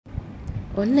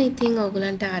ඔන්න ඉතින්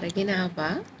ඕගලන්ට අරගෙන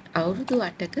ආවා අවුරුදු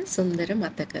 8ක සුන්දර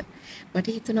මතක. මට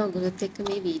හිතුණා ඔයගොල්ලොත් එක්ක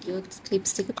මේ වීඩියෝ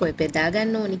ක්ලිප්ස් ටික බෙදා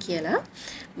ගන්න ඕනි කියලා.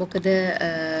 මොකද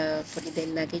පොඩි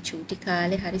දෙන්නගේ චූටි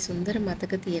කාලේ හරි සුන්දර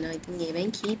මතක තියෙනවා. ඉතින්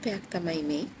ඒවෙන් කීපයක් තමයි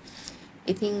මේ.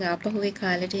 ඉතින් ආපහු ඒ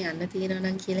කාලෙට යන්න තියෙනවා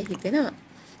නම් කියලා හිතෙනවා.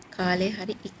 කාලේ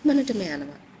හරි ඉක්මනටම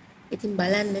යනවා. ඉතින්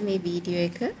බලන්න මේ වීඩියෝ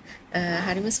එක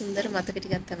හරිම සුන්දර මතක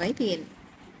ටිකක් තමයි තියෙන්නේ.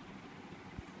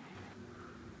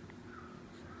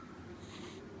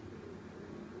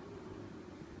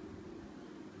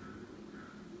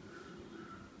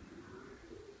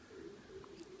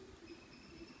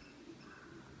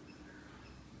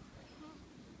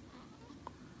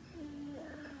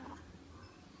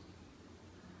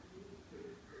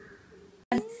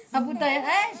 Abu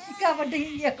tanya, sika pada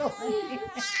India kau.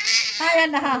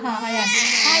 Hayan, hayan, hayan,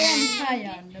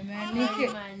 hayan, manike,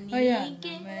 hayan,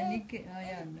 manike,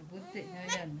 hayan, putih,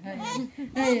 hayan, hayan,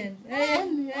 hayan, hayan,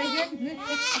 hayan.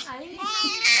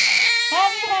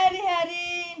 Hari, hari,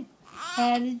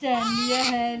 hari candia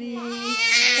hari,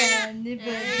 candi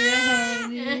berdia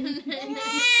hari.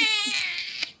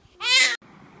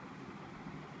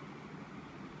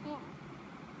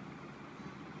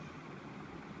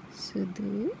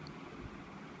 සුදු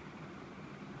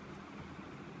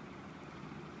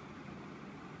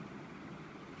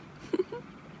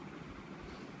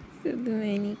සුදු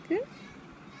මේනික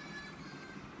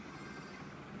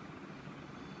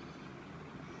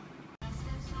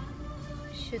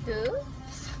සුදු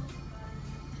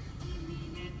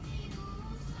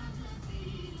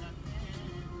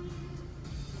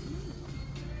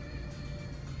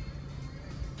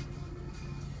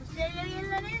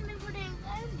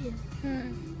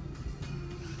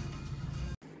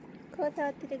කෝ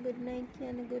තාත්තිට good night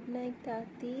කියන good night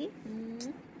තාත්ති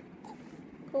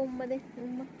කොම්මද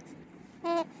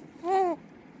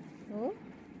ඔව්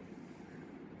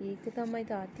ඒක තමයි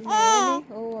තාත්ති නෝනේ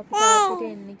ඔව් අපි තාත්තිට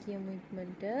එන්න කියමු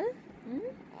ඉක්මනට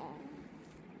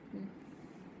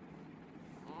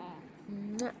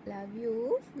love you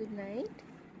good night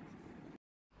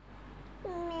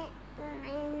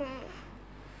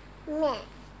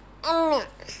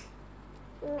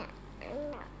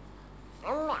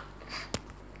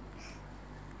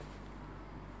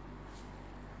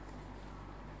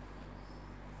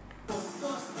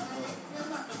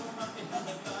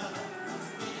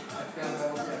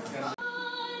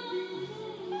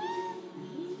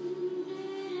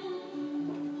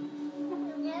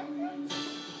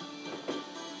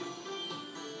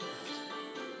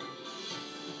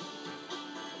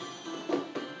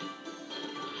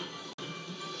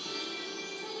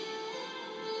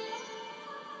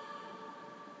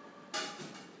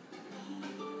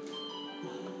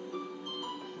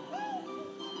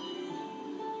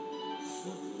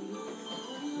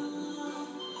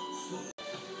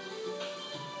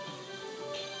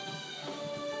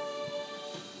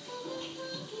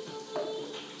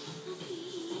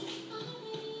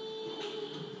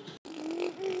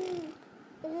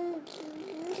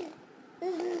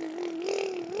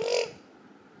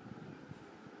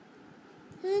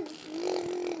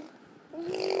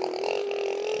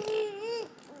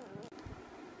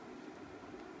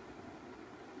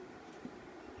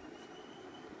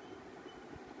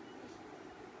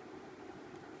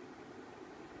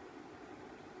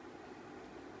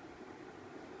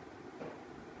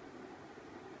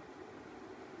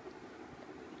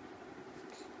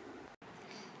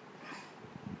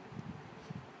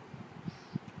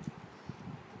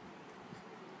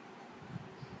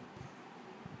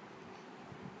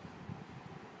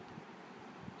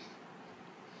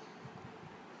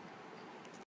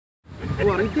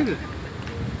Oh, hari itu ke?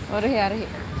 අරහේ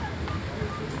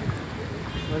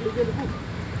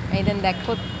මේ දැන්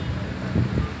දැක්කොත්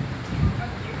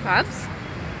පප්ස්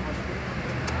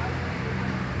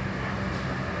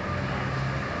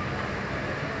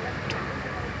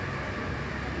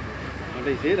Ada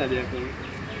isi dah dia tu.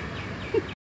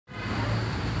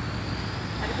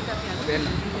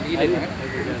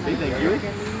 Thank you.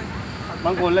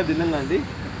 Bang kola dinner nanti.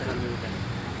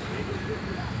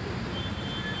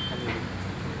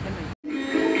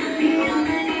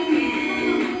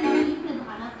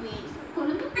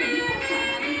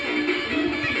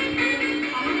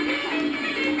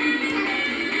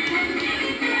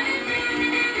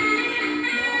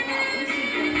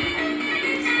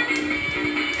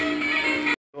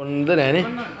 Onda ni.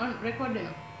 Record deh.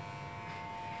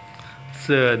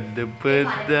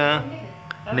 Sedepeda.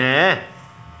 Nè.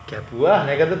 කැපුවා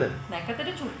නැකතද? නැකතට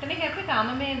චුට්ටනේ කැපේ තාම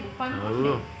මේ උපන්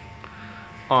ඔව්.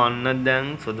 ඔන්න දැන්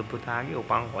සුදු පුතාගේ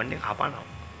උපන් කොණ්ඩේ කපනවා.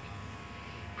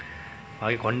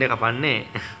 වාගේ කොණ්ඩේ කපන්නේ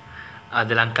අද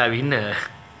ලංකාවේ ඉන්න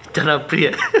ජනප්‍රිය.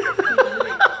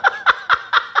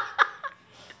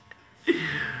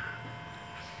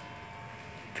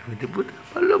 තුද පුතා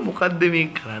බලලා මොකද්ද මේ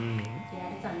කරන්නේ?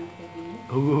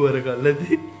 ඔව් වර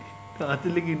කල්ලාදී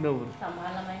තාත්තලෙක් ඉන්නවද? සමහර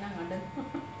ළමයි නම් අඬන.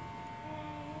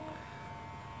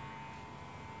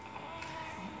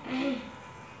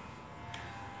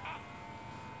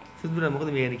 සුදුනා මොකද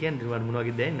මේ කියන්නේ වට මොනවා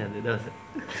වගේ දැනෙන්නේ නැද්ද දවස?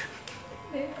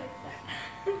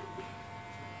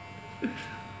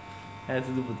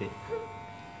 සුදු පුතේ.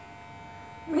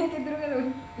 මේක ඉදිරි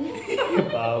කරුවේ.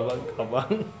 පාවක්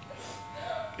කබන්.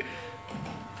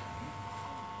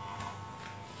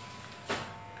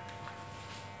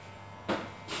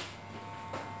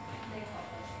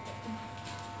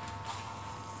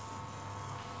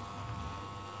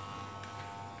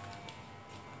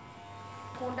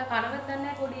 පොඩ්ඩක් කනවත්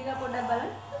නැහැ පොඩි එකා පොඩ්ඩක්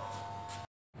බලන්න.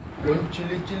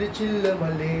 Chili chili chilla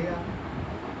malaya,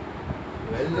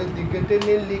 well digged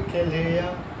nelly kalaya.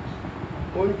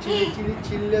 Chili chili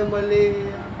chilla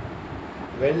malaya,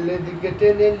 well digged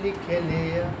nelly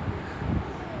kalaya.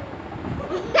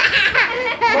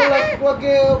 Malak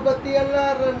wage obati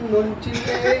alaran non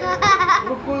chille,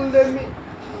 rukul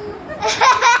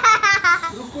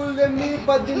demi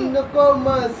padinno ko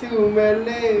masiu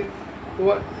mele.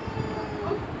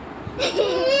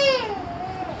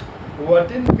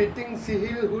 Watin fitting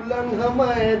sihil hulang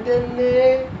hamay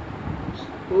denne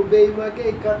ubay mage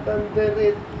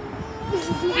katanderet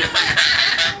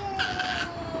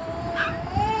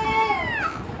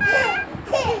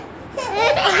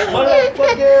malak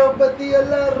page obati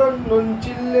alaran non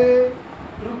chille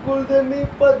rukul demi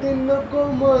padinno ko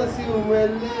masiu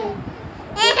mele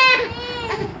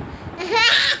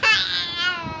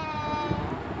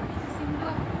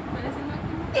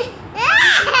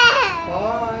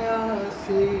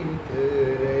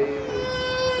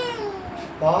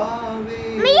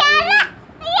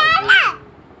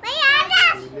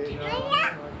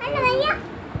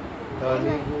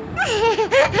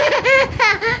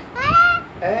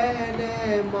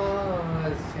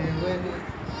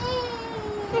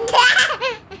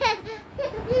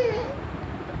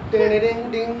Ding ding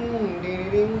ding ding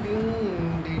ding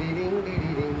ding ding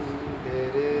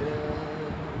ding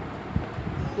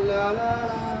la la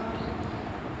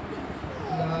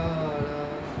la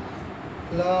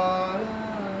la la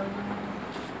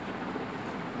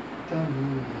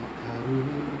tami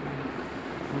karuni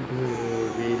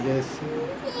bervilas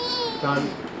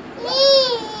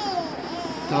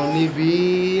tani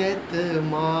viet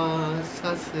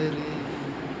masasre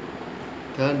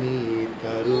tani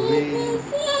taruve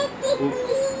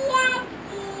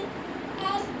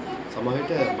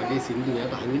සමහරට මගේ සින්දු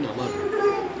යාට අහන්න අමාරුයි.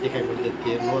 ඒකයි මට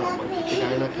තේරෙනවා මම පිට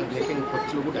ගායනා කරන එකෙන්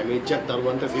කොච්චර ලොකු ඩැමේජ් එකක්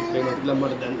දරුවන්ට ෆිට වෙනවද කියලා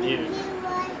මට දැන් තේරෙනවා.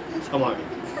 සමාවෙන්න.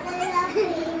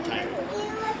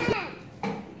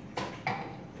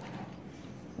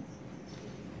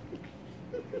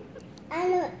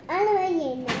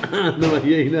 අනු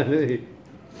අයියේ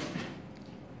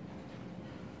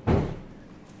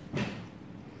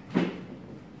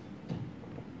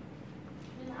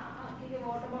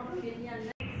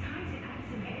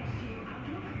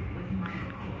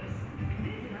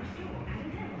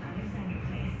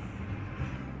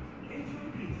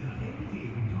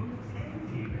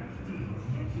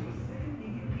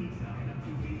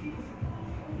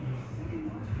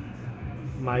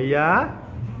Maya,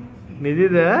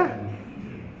 නිදිද?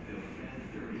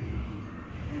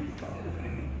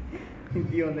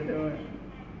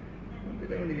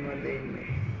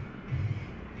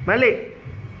 මල්ලි,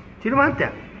 චිරු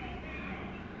මහත්තයා.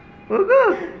 ඔකෝ.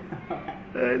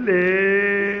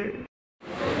 අනේ.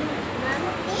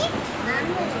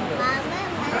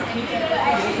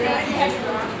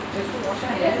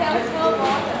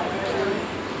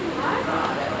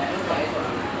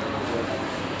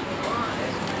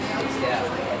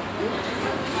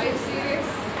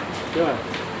 Coba.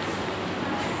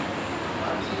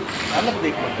 Anak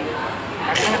dik makan.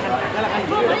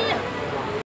 Kakak.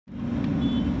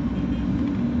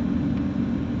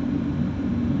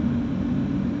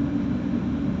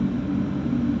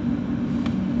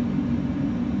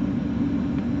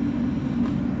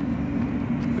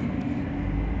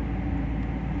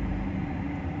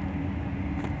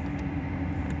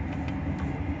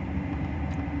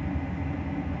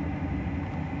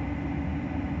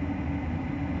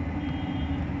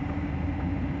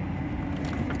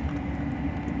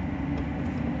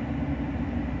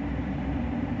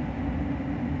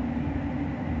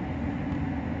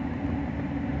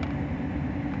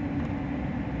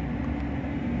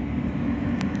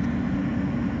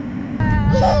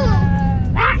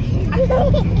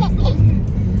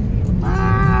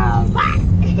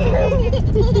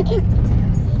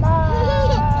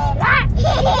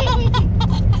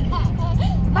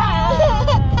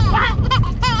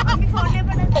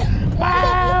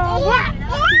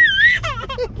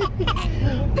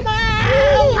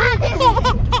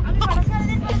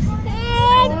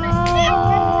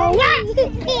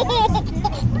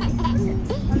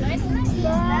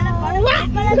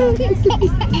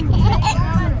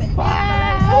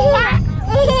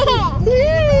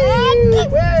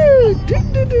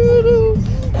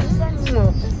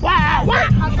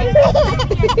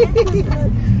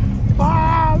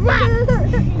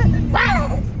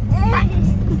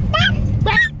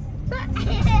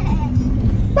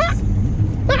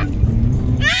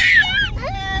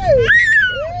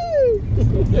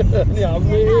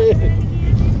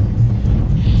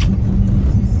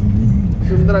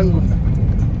 Sundarangunda.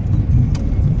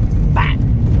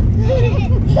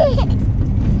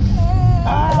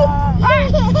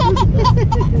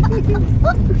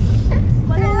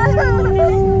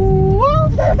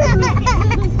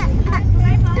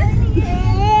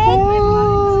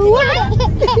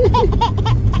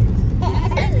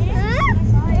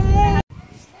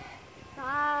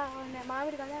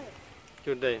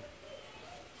 Today.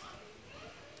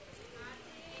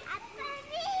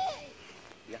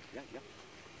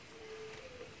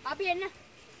 Abi eline.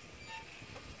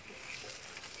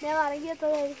 Ne var ya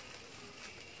today.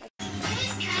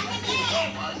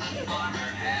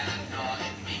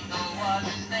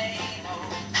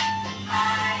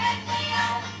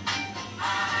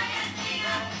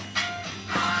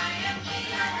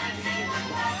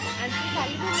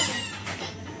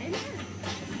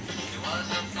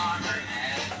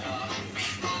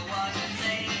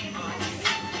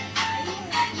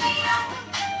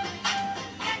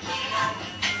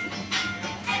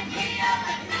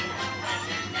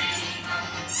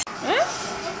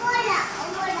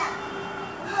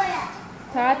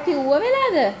 තාත්ති ඌව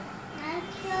වෙලාද?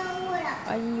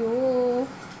 අයියෝ.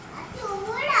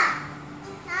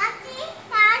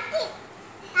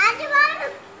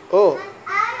 Oh.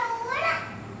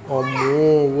 Ammo,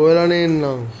 wala na yun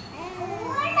lang.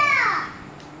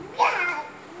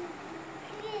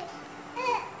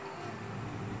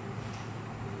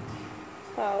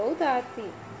 පව් තාත්ති.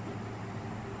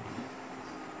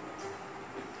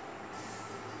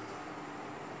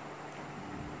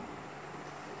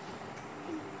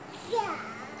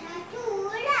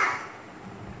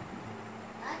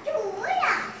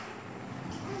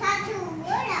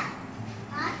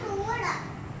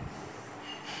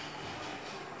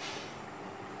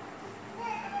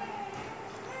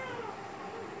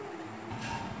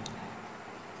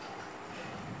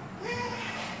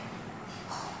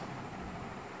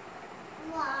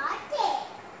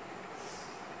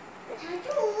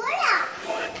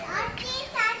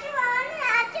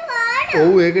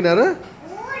 Oh, ඒක නර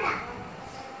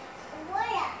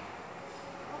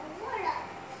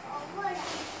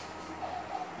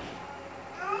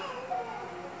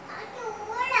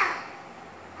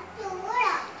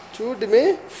චූටි මේ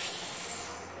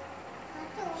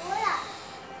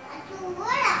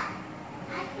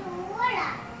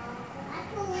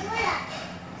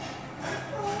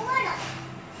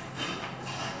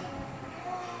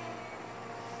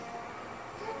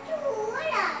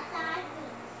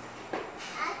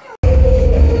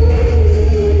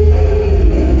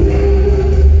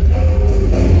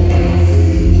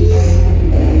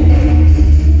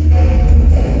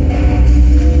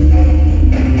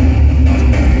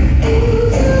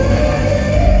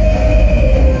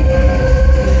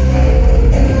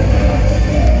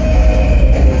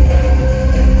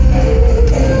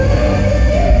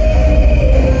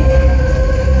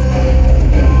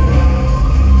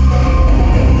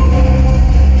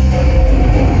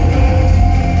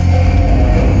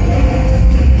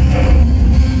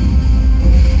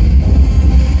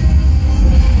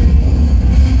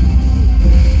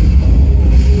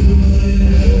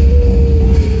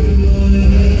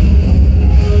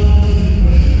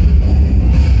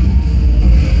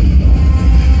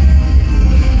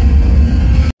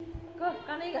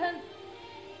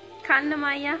කන්න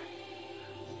මයියා.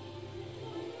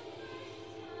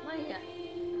 මයියා.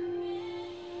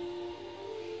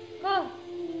 කො.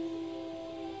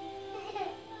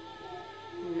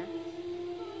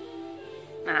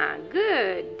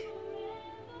 good.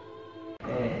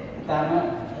 තාම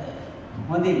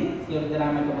හොඳින් සියලු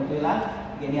දෙනාම එකතු වෙලා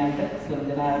ගෙනියන්න සියලු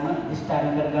දෙනාම ඉෂ්ඨාන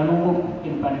කරගනු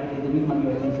කින් පණිවිඩ දෙමින් මම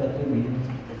වෙලින් සත්‍ය මෙහෙම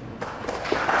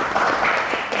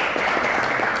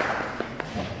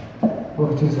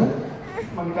ඔච්චර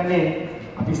මම කන්නේ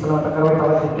අපි ඉස්සරහට කරවල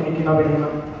තවත් එක්කෙනෙක් ඉන්නවා වෙලින්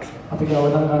අපි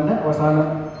ගවදන් ගන්න අවසාන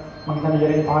මම කන්නේ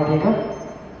ඉරේ පාටි එක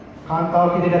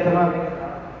කාන්තාවක් විදිහට තමයි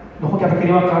ලොකු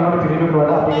කැපකිරීමක් කරනකොට පිළිවෙලට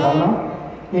වඩා අපි කරනවා.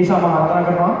 ඒ නිසා මම ආරාධනා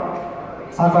කරනවා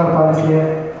සහකාර පාලසිය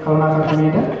කරුණාකර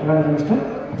කමියට ගන්න මිනිස්ටර්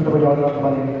අපිට පොඩි අවධානයක්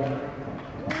ලබා දෙන්න.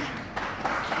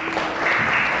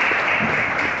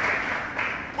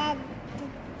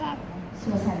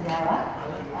 සුබ සන්ධ්‍යාවක්.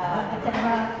 ඇත්තටම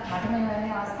මට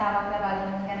මේ අවස්ථාවක් ලබා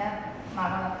දුන්න ගැන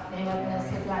මම මේවත්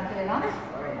සිතුවන්ත වෙනවා.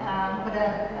 මොකද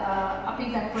අපි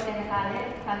ගන්නකොට එන කාලේ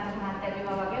කන්ද මහත්තයා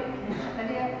කිව්වා වගේ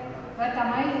වැඩි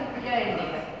තමයි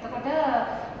යන්නේ. එතකොට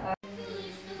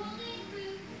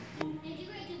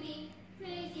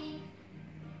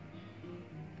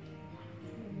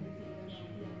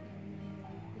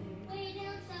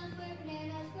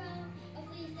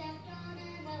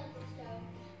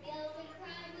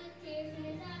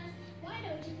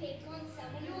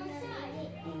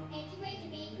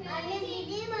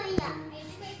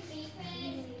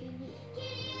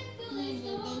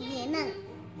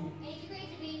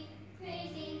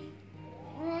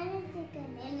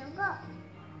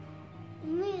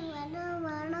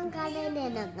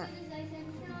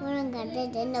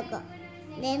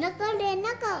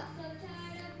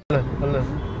Halo.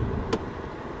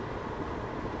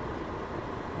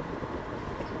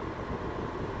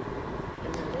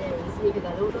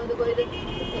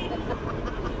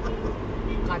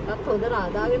 කටත් හොඳ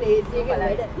රාදාගෙන AC එකේ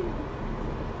වැඩ.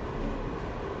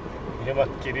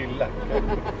 එහෙමත් කිරිල්ල.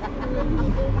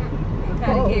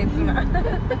 හරියටම.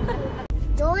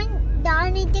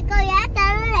 Donitiko ya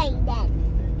taralai dan.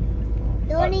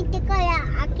 Donitiko ya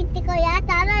akitiko ya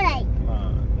taralai.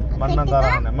 මන්න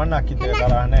කරන්නේ මන්න අකිතේ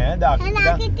කරන්නේ දැන්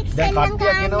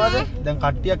කට්ටියක් එනවද දැන්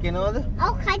කට්ටියක් එනවද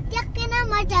ඔව් කට්ටියක් එනවා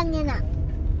මචං එනවා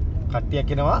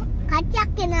කට්ටියක් එනවා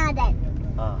දැන්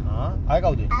ආය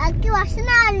කවුද අක්කි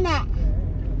වස්නාන්නේ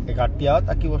ඒ කට්ටියවත්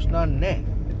අකි වස්නාන්නේ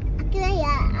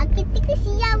අකිතික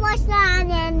සියා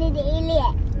වස්නාන්නේ නෙදීලිය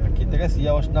අකිතක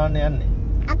සියා වස්නාන්නේ යන්නේ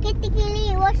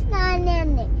අකිතිකලි වස්නාන්නේ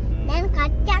යන්නේ දැන්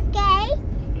කට්ටියක් ඇයි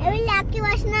එවිලා අක්කි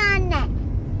වස්නාන්නේ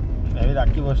ඇවිල්ලා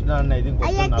අක්කි වස්නාන්නේ ඉතින්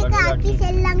කොහොමද අයියත් අක්කි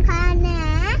සෙල්ලම්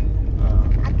කන්නේ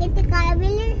අකිතික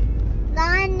ඇවිල්ලා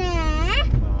ගාන්නේ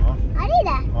හරිද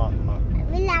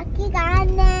ඇවිල්ලා අක්කි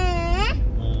ගාන්නේ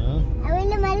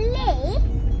ඇවිල්ලා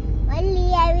මල්ලි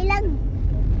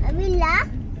ඇවිල්ලා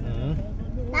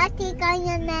තාත්ති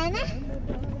කන්නේ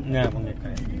නෑ මම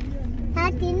එකයි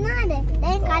තාත්ති ඉන්නවද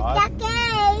දැන් කට්ටියක්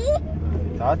ඇයි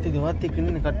තාත්ති දිමත්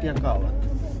එක්කනේ කට්ටියක් ආවත්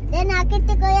දැන්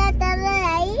අකිතික ඔයා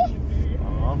තරයි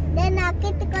දැන්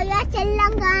අකිතික ඔයා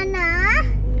සෙල්ලම් ගන්නා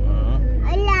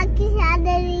අයිලා අක්කි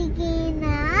සාදරි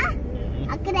කියනා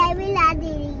අක්කර ඇවිල්ලා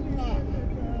දිරින්නේ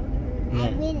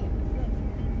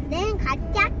දැන්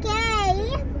කට්ටියක්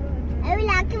ඇයි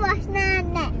ඇවිල්ලා අක්කි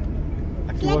වස්නාන්නේ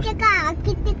අකිතික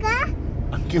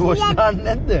අක්කි වස්නාන්නේ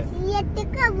නැද්ද ඊයේක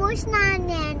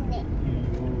වස්නාන්නේ යන්නේ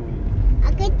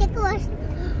අකිතික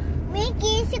මේ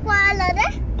කීසි කොහලද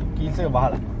කීසක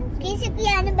බහලා කීසි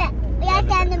කියන්න බෑ එයා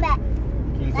කියන්න බෑ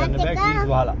කීස් යන්න බෑ කීස්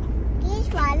වහලා කීස්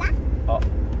වහලා ඔව්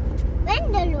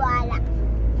වෙන්දල් වහලා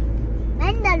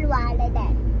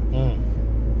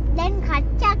දැන්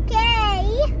කට්ටියක්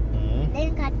ඇයි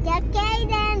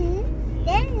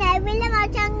දැන් නැවිල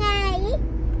මචං ඇයි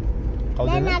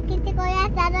දැන් අකිතික ඔයා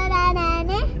තරලා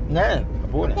නෑනේ නෑ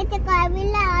බෝනේ අකිතික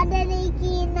ඇවිල්ලා ආදරේ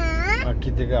කියනා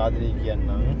අකිතික ආදරේ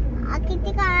කියන්නම්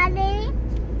අකිතික ආදරේ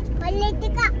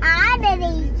මල්ලිතික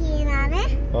ආදරේ කියනානේ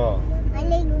ඔව්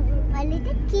මල්ලිට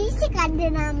කීසි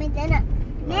කඩනවා මෙතන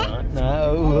නේ නෑ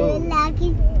ඔව්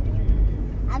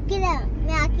අකිල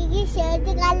මේ අකිගේ ෂර්ට්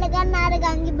එක අල්ල ගන්න අර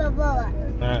ගංගි බබාව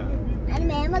අර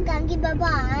මේම ගංගි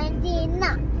බබා ආන්ටි ඉන්න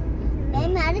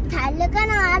මේ අර තල්ල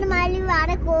කරන ආර මල්ලි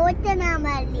අර කෝච්චනා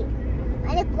මල්ලි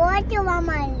අර කෝච්චවා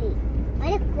මල්ලි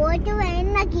අර කෝච්චව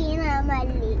එන්න කියනවා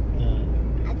මල්ලි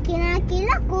අකිනා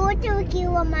කියලා කෝච්චව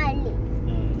කිව්වා මල්ලි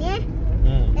නේ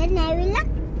දැන් ඇවිල්ලා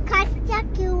කච්චා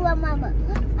කිව්වා මම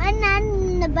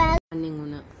අන්න බලන්න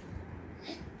උනා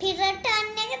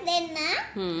පිරටන් එක දෙන්න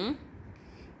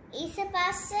ඊට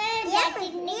පස්සේ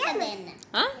බ්ලැටික් එක දෙන්න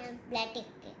බ්ලැටික්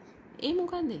එක ඒ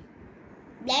මොකන්ද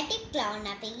බ්ලැටික් ක්ලවුන්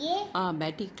අපේ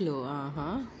බැටික්ලෝ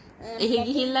එහෙ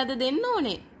ගිහිල්ලාද දෙන්න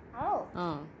ඕනේ ඔව්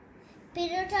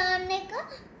පිරටන් එක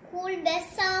කූල්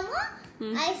බැස්සාම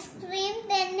අයිස්ක්‍රීම්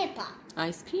දෙන්න එපා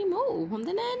අයිස්ක්‍රීම් ඔව්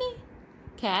හොඳ නෑනේ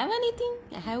කෑවනේ ඉතින්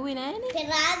ඇහැව්වේ නෑනේ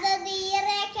පෙරාද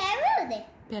දීරේ කෑවද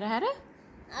පෙරහැර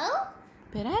ඔව්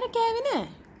පෙරහැර කෑවේ නෑ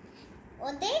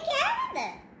උදේ කෑවද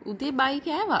උදේ බයි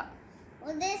කෑවා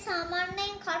උදේ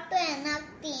සාමාන්‍යයෙන් කටු ඇනක්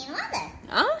තියනවද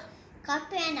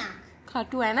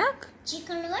කටු ඇනක්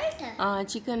චිකන් වලට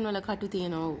චිකන් වල කටු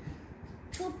තියෙනවා ඔව්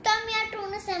චුට්ටම් යට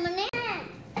උන සෙමනේ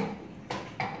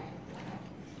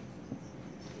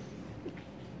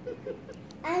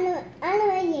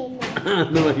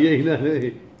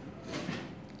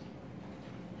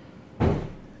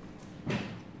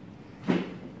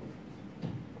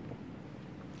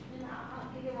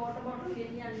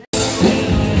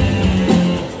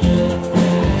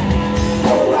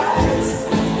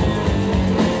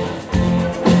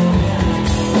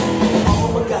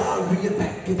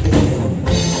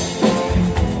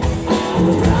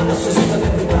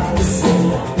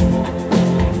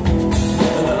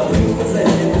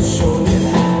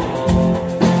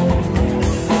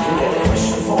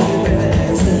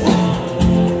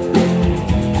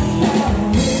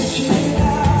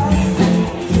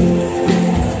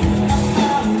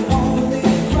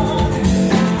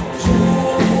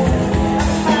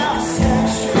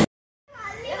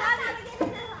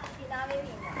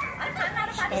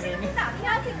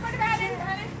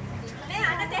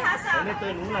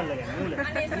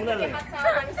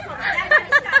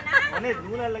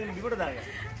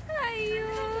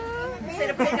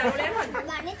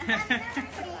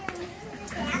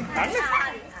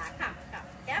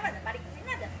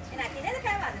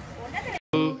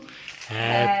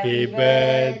Happy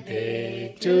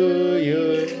birthday to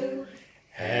you.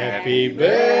 Happy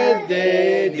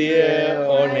birthday, dear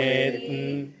Onet.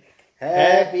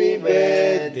 Happy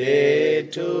birthday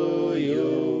to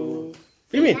you.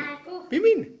 Pimin.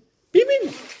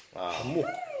 Kamu.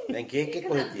 Dan kek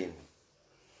කොහෙද තියෙන්නේ?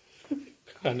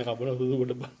 කන්න කපන සුදු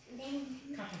කොට බා.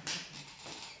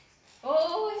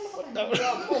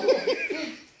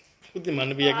 පුතේ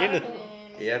මන්න බිය කියන්නද?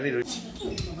 ඒ හරි රුචි.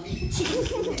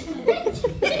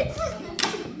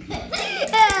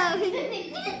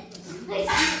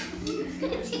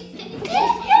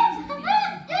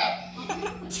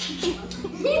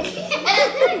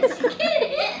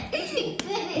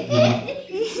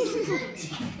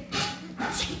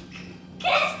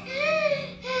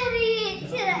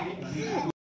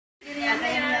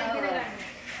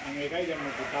 මේකයි දැන්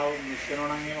මම පුතාව මිස්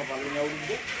කරනවා නම් එහෙම පළවෙනි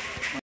අවුරුද්දේ